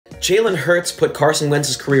Jalen Hurts put Carson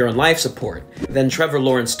Wentz's career on life support. Then Trevor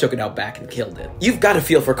Lawrence took it out back and killed it. You've got to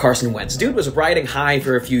feel for Carson Wentz. Dude was riding high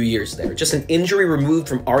for a few years there. Just an injury removed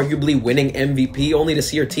from arguably winning MVP, only to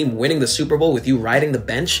see your team winning the Super Bowl with you riding the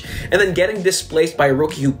bench, and then getting displaced by a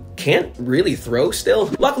rookie who can't really throw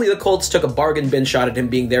still. Luckily, the Colts took a bargain bin shot at him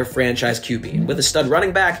being their franchise QB. And with a stud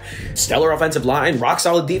running back, stellar offensive line,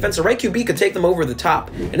 rock-solid defense, the right QB could take them over the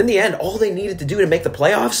top. And in the end, all they needed to do to make the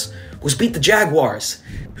playoffs was beat the Jaguars,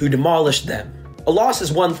 who demolished them. A loss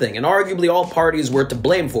is one thing, and arguably all parties were to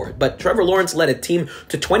blame for it, but Trevor Lawrence led a team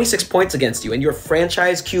to 26 points against you, and your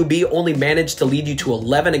franchise QB only managed to lead you to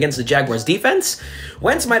 11 against the Jaguars' defense?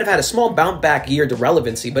 Wentz might have had a small bounce-back year to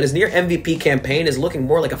relevancy, but his near-MVP campaign is looking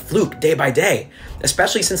more like a fluke day by day,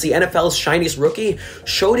 especially since the NFL's shiniest rookie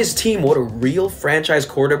showed his team what a real franchise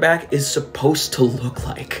quarterback is supposed to look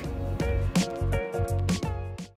like.